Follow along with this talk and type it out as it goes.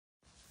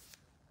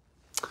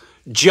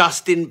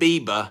Justin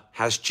Bieber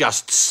has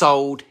just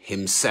sold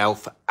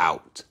himself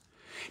out.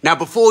 Now,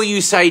 before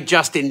you say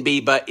Justin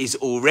Bieber is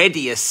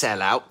already a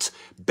sellout,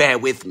 bear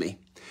with me,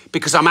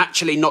 because I'm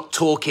actually not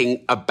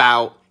talking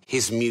about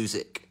his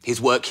music,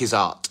 his work, his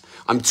art.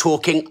 I'm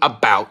talking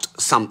about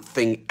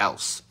something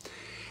else.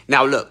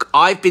 Now, look,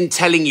 I've been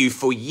telling you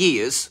for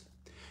years,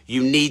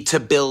 you need to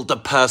build a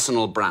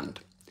personal brand.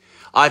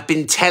 I've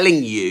been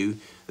telling you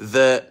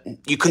that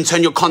you can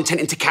turn your content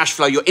into cash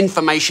flow, your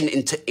information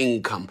into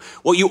income,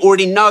 what you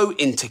already know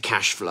into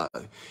cash flow.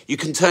 You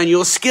can turn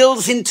your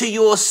skills into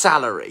your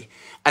salary.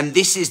 And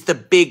this is the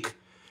big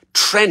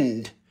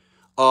trend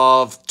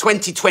of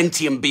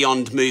 2020 and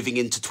beyond moving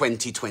into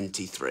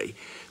 2023.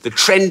 The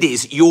trend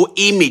is your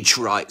image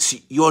rights,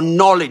 your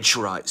knowledge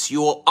rights,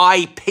 your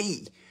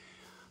IP,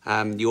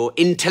 your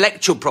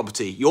intellectual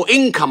property, your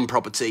income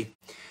property.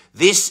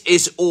 This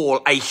is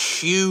all a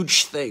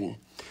huge thing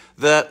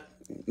that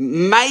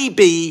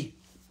maybe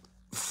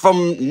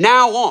from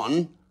now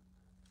on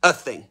a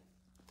thing.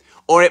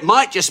 Or it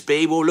might just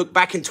be, we'll look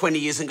back in 20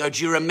 years and go,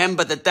 do you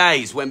remember the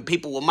days when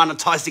people were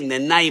monetizing their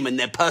name and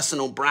their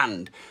personal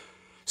brand?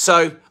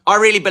 So I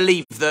really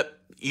believe that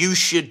you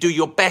should do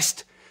your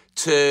best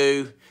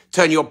to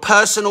turn your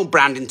personal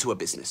brand into a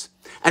business.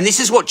 And this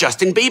is what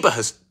Justin Bieber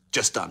has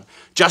just done.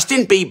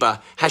 Justin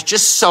Bieber has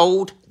just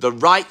sold the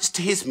rights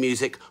to his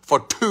music for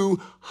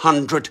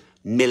 $200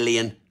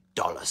 million.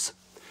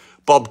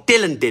 Bob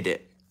Dylan did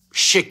it.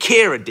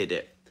 Shakira did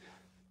it.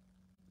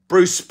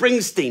 Bruce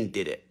Springsteen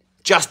did it.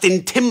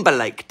 Justin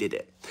Timberlake did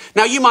it.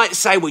 Now, you might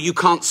say, well, you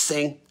can't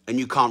sing and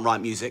you can't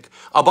write music.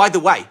 Oh, by the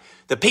way,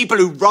 the people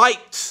who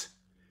write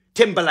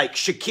Timberlake,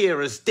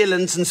 Shakira's,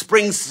 Dylan's and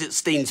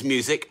Springsteen's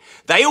music,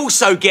 they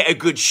also get a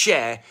good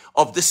share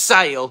of the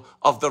sale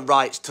of the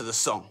rights to the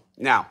song.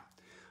 Now,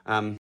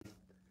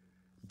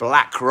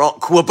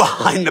 BlackRock were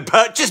behind the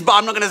purchase, but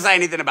I'm not going to say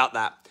anything about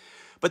that.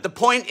 But the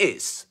point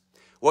is,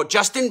 what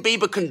Justin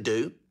Bieber can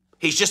do,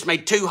 he's just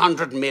made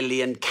 200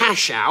 million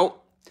cash out,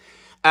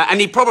 and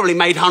he probably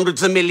made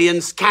hundreds of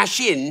millions cash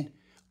in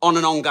on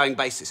an ongoing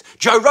basis.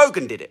 Joe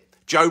Rogan did it.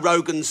 Joe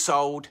Rogan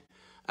sold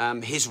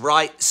his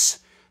rights,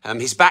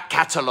 his back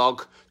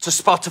catalogue to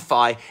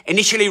Spotify,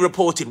 initially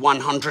reported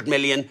 100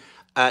 million,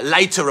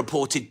 later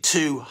reported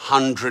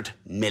 200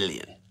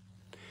 million.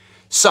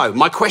 So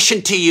my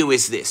question to you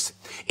is this.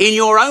 In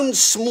your own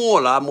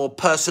smaller, more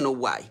personal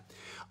way,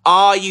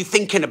 are you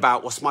thinking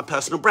about what's my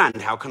personal brand?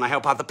 How can I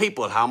help other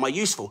people? How am I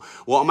useful?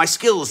 What are my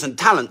skills and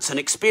talents and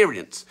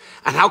experience?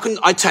 And how can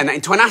I turn that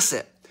into an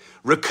asset?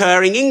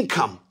 Recurring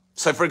income.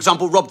 So for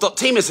example,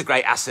 Rob.team is a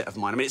great asset of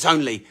mine. I mean, it's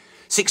only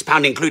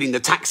 £6 including the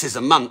taxes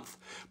a month,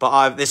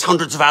 but there's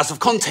hundreds of hours of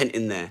content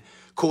in there.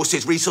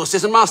 Courses,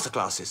 resources and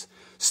masterclasses.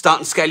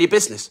 Start and scale your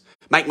business.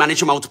 Make,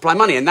 manage and multiply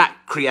money. And that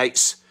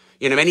creates,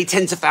 many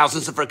tens of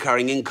thousands of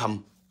recurring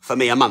income for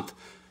me a month.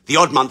 The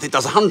odd month, it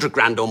does 100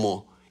 grand or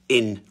more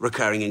in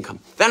recurring income.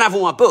 Then I have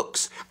all my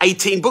books,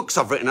 18 books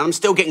I've written, and I'm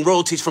still getting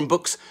royalties from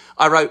books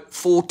I wrote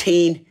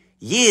 14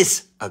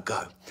 years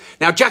ago.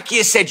 Now, Jackie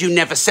has said you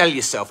never sell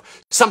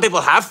yourself. Some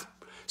people have.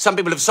 Some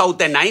people have sold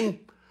their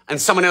name,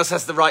 and someone else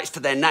has the rights to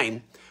their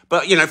name.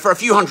 But, for a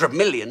few hundred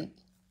million,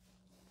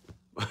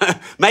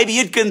 maybe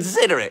you'd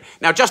consider it.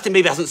 Now, Justin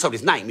Bieber hasn't sold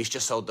his name. He's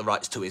just sold the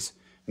rights to his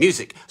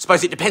music. I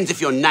suppose it depends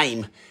if your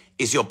name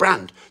is your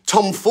brand.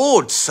 Tom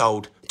Ford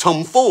sold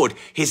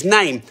his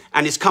name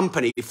and his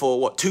company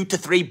for what, 2 to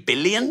 3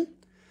 billion?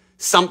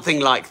 Something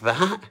like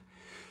that.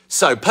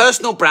 So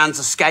personal brands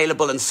are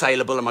scalable and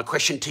saleable. And my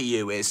question to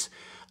you is,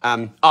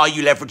 are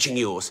you leveraging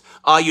yours?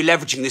 Are you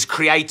leveraging this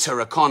creator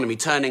economy,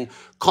 turning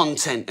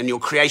content and your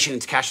creation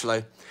into cash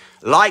flow?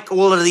 Like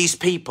all of these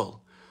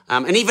people.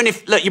 And even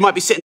if, look, you might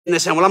be sitting there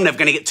saying, well, I'm never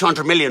going to get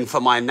 200 million for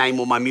my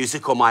name or my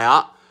music or my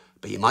art,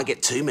 but you might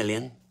get 2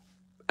 million.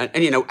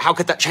 And how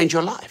could that change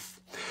your life?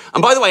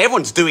 And by the way,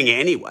 everyone's doing it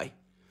anyway,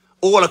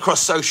 all across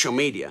social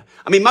media.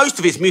 I mean, most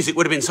of his music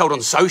would have been sold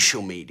on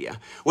social media,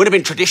 wouldn't have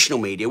been traditional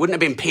media, wouldn't have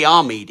been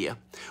PR media,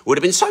 would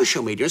have been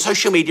social media, and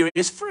social media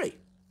is free.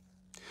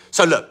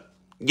 So look,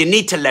 you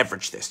need to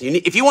leverage this.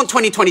 If you want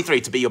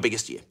 2023 to be your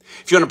biggest year,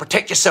 if you want to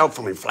protect yourself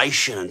from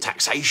inflation and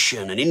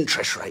taxation and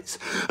interest rates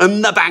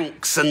and the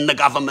banks and the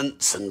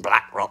governments and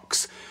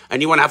BlackRocks,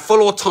 and you want to have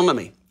full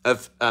autonomy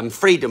of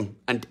freedom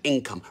and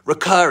income,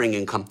 recurring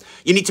income,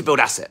 you need to build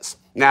assets.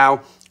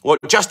 Now, what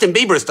Justin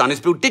Bieber has done is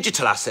build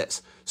digital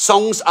assets.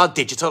 Songs are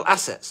digital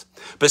assets.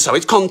 But so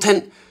is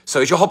content, so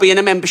is your hobby and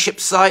a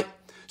membership site,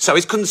 so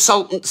is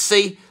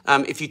consultancy.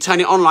 If you turn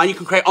it online, you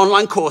can create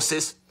online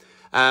courses.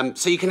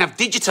 So you can have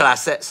digital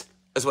assets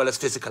as well as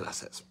physical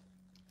assets.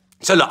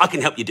 So look, I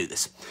can help you do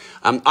this.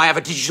 I have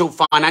a digital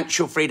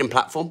financial freedom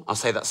platform. I'll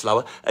say that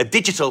slower. A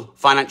digital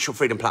financial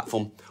freedom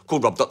platform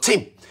called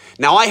Rob.team.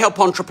 Now, I help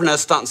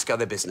entrepreneurs start and scale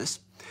their business.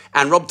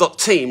 And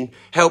Rob.team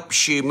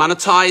helps you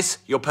monetize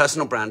your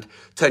personal brand,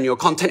 turn your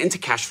content into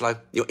cash flow,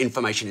 your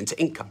information into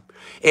income.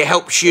 It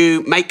helps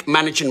you make,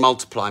 manage and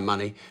multiply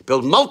money,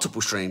 build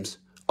multiple streams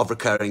of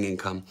recurring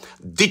income,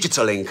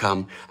 digital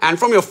income, and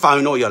from your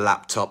phone or your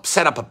laptop,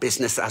 set up a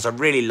business that has a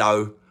really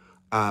low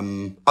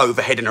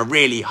overhead and a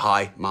really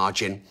high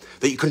margin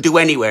that you can do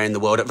anywhere in the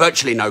world at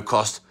virtually no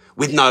cost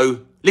with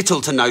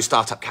little to no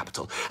startup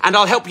capital. And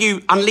I'll help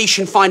you unleash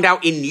and find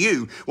out in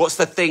you what's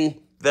the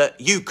thing that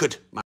you could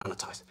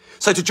monetize.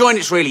 So to join,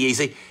 it's really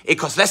easy. It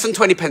costs less than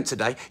 20 pence a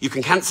day. You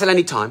can cancel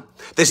any time.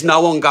 There's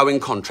no ongoing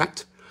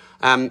contract.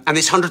 And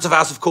there's hundreds of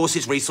hours of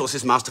courses,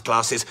 resources,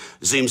 masterclasses,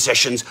 Zoom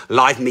sessions,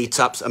 live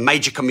meetups, a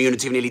major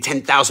community of nearly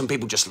 10,000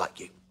 people just like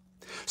you.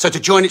 So to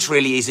join, it's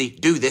really easy.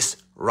 Do this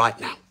right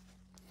now.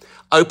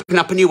 Open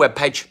up a new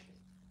webpage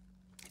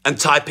and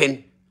type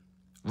in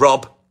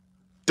rob.team.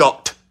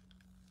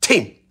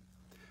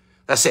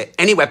 That's it.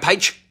 Any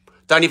webpage.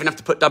 Don't even have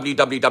to put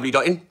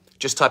www in.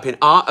 Just type in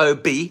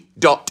rob.team.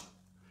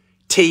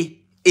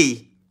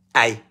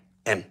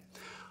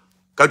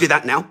 Go do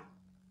that now.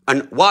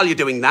 And while you're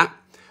doing that,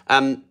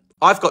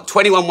 I've got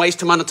 21 ways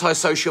to monetize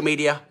social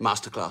media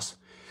masterclass.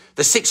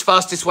 The 6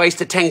 fastest ways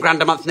to 10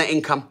 grand a month net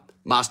income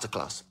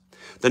masterclass.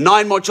 The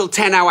 9-module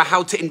 10-hour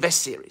how to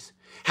invest series.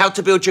 How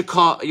to build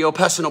your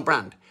personal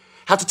brand.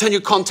 How to turn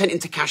your content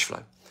into cash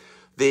flow.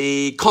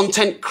 The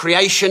content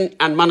creation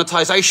and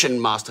monetization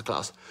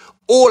masterclass.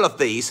 All of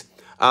these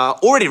are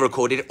already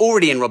recorded,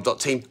 already in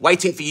rob.team,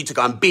 waiting for you to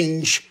go and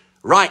binge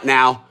right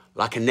now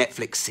like a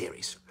Netflix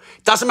series.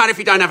 Doesn't matter if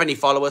you don't have any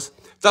followers.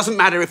 Doesn't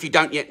matter if you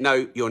don't yet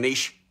know your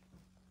niche.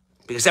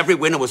 Because every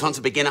winner was once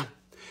a beginner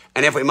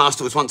and every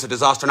master was once a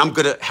disaster. And I'm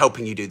good at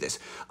helping you do this.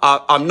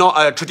 I'm not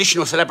a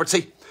traditional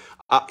celebrity.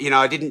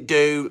 I didn't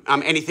do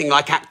anything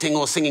like acting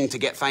or singing to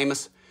get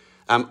famous.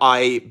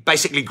 I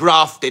basically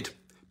grafted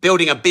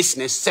building a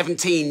business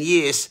 17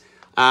 years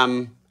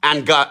and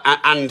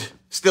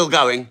still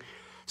going.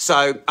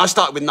 So I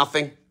started with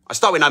nothing. I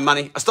started with no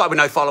money. I started with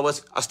no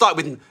followers. I started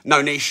with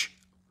no niche,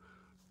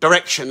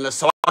 directionless.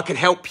 So I can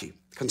help you,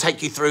 can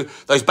take you through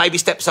those baby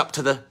steps up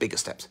to the bigger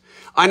steps.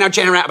 I now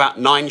generate about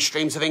 9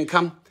 streams of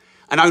income,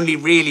 and only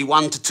really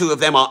 1 to 2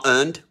 of them are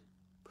earned.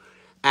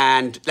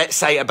 And let's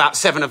say about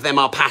 7 of them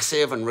are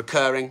passive and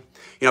recurring.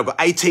 I've got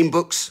 18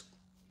 books,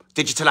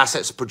 digital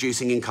assets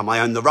producing income. I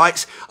own the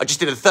rights. I just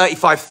did a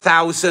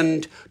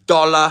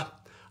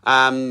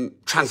 $35,000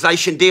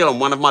 translation deal on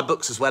one of my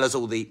books, as well as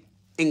all the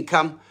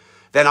income.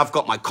 Then I've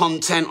got my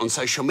content on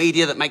social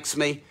media that makes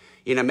me,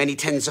 many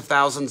tens of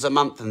thousands a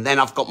month. And then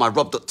I've got my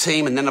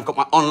rob.team, and then I've got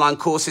my online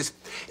courses.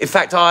 In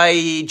fact,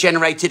 I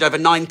generated over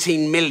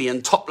 19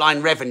 million top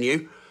line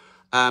revenue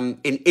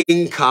in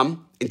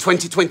income in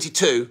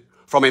 2022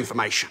 from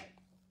information.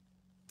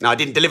 Now, I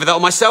didn't deliver that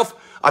on myself.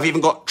 I've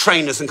even got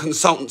trainers and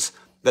consultants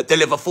that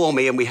deliver for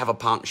me, and we have a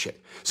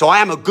partnership. So I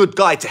am a good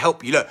guy to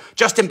help you. Look,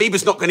 Justin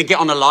Bieber's not going to get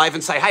on a live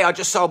and say, hey, I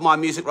just sold my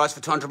music rights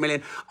for 200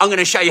 million. I'm going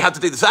to show you how to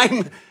do the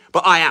same.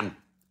 But I am,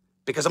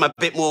 because I'm a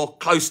bit more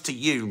close to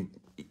you.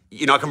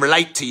 I can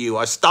relate to you.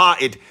 I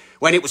started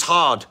when it was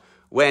hard,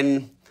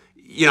 when,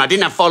 I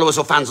didn't have followers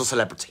or fans or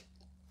celebrity.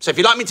 So if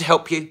you'd like me to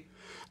help you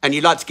and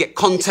you'd like to get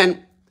content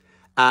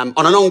on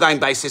an ongoing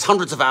basis,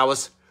 hundreds of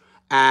hours,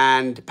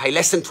 and pay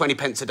less than 20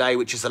 pence a day,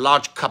 which is a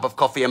large cup of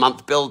coffee a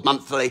month, build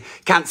monthly,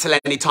 cancel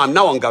anytime,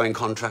 no ongoing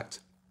contract.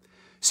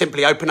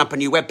 Simply open up a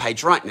new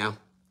webpage right now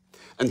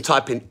and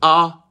type in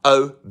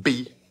rob.team,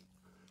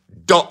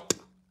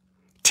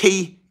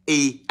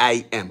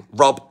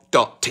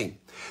 rob.team.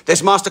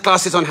 There's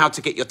masterclasses on how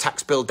to get your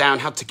tax bill down,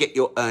 how to get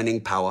your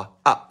earning power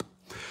up,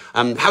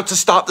 how to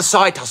start the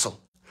side hustle.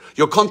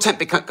 Your content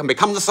can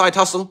become the side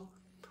hustle.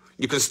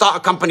 You can start a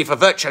company for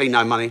virtually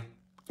no money.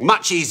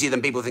 Much easier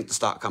than people think to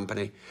start a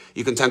company.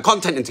 You can turn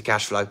content into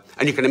cash flow,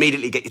 and you can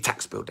immediately get your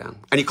tax bill down.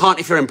 And you can't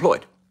if you're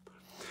employed.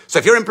 So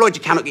if you're employed,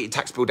 you cannot get your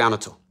tax bill down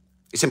at all.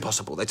 It's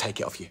impossible. They take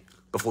it off you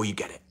before you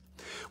get it.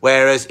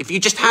 Whereas if you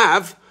just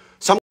have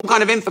some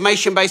kind of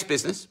information-based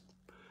business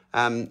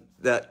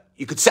that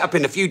you could set up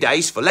in a few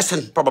days for less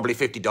than probably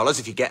 $50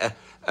 if you get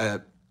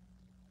a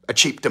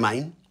cheap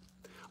domain.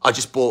 I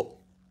just bought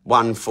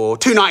one for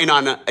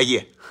 $2.99 a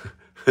year.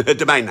 A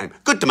domain name.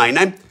 Good domain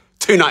name,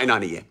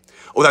 $2.99 a year.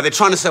 Although they're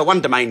trying to sell one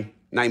domain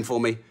name for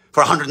me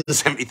for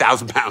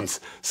 £170,000.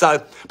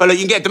 So, but look,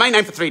 you can get a domain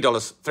name for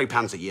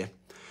 £3 a year.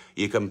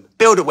 You can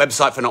build a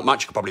website for not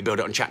much. You could probably build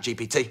it on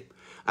ChatGPT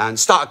and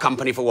start a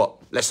company for what?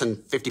 Less than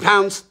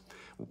 £50,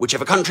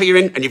 whichever country you're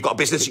in, and you've got a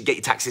business, you get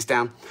your taxes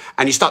down,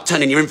 and you start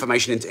turning your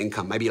information into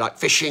income. Maybe like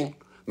fishing,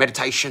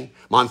 meditation,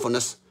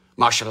 mindfulness,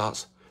 martial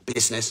arts,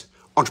 business,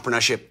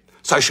 entrepreneurship,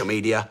 social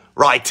media,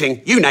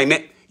 writing, you name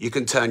it. You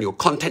can turn your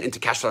content into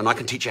cash flow, and I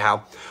can teach you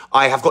how.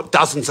 I have got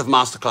dozens of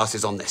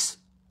masterclasses on this,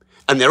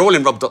 and they're all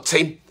in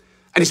rob.team,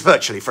 and it's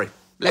virtually free.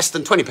 Less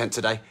than 20 pence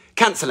a day.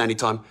 Cancel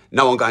anytime.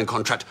 No ongoing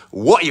contract.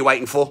 What are you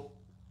waiting for?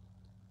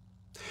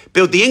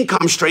 Build the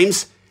income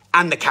streams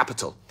and the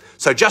capital.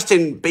 So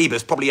Justin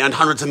Bieber's probably earned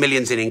hundreds of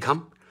millions in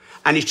income,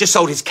 and he's just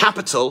sold his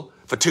capital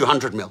for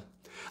 200 mil.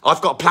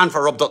 I've got a plan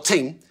for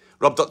rob.team.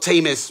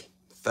 Rob.team is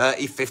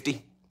 30,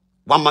 50.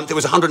 1 month it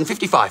was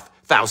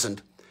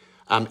 155,000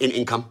 in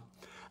income.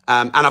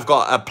 And I've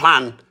got a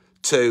plan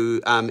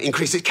to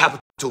increase its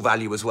capital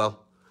value as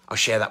well. I'll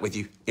share that with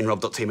you in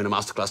rob.team in a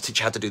masterclass, teach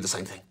you how to do the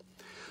same thing.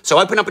 So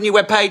open up a new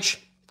webpage,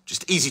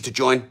 just easy to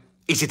join.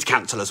 Easy to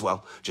cancel as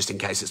well, just in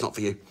case it's not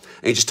for you.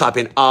 And you just type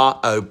in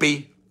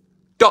ROB.TEAM,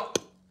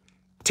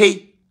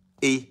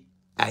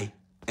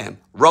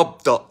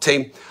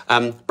 rob.team.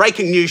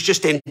 Breaking news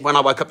just in when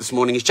I woke up this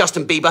morning is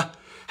Justin Bieber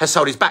has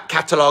sold his back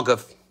catalogue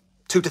of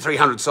 200 to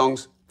 300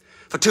 songs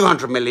for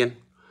 200 million.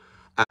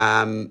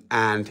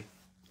 And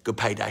good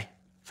payday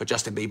for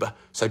Justin Bieber.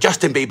 So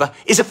Justin Bieber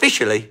is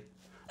officially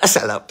a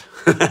sellout.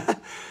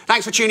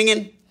 Thanks for tuning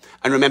in.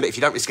 And remember, if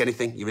you don't risk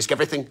anything, you risk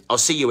everything. I'll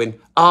see you in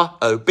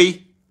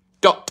ROB.TEAM.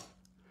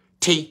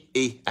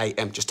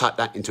 Just type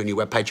that into a new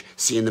webpage.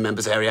 See you in the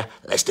members area.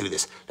 Let's do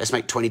this. Let's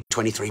make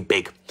 2023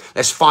 big.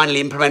 Let's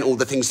finally implement all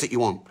the things that you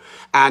want.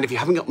 And if you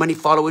haven't got many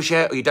followers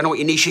yet, or you don't know what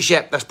your niche is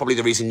yet, that's probably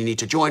the reason you need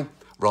to join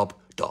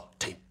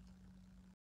Rob.team.